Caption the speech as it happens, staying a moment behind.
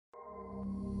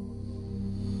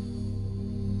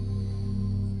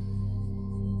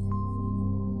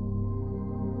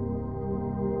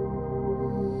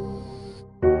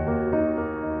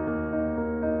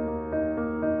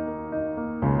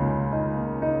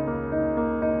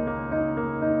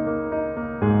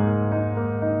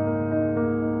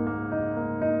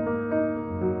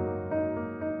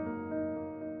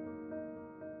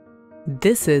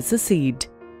This is a seed.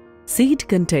 Seed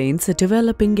contains a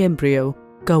developing embryo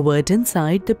covered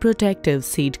inside the protective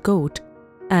seed coat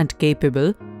and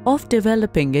capable of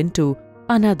developing into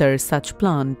another such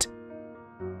plant.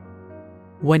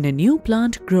 When a new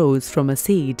plant grows from a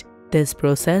seed, this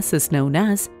process is known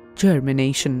as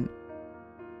germination.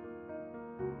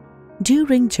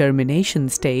 During germination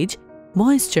stage,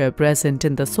 moisture present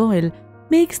in the soil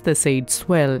makes the seed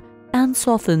swell and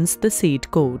softens the seed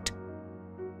coat.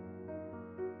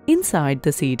 Inside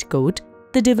the seed coat,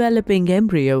 the developing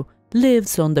embryo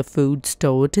lives on the food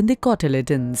stored in the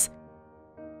cotyledons.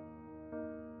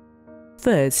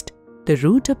 First, the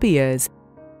root appears,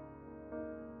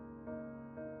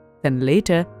 then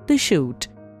later the shoot.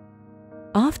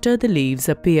 After the leaves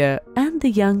appear and the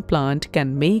young plant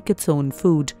can make its own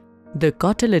food, the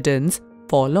cotyledons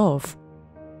fall off.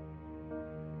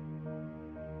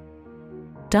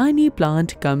 Tiny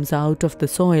plant comes out of the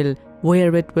soil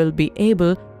where it will be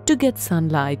able to get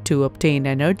sunlight to obtain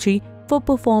energy for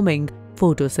performing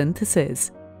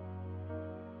photosynthesis.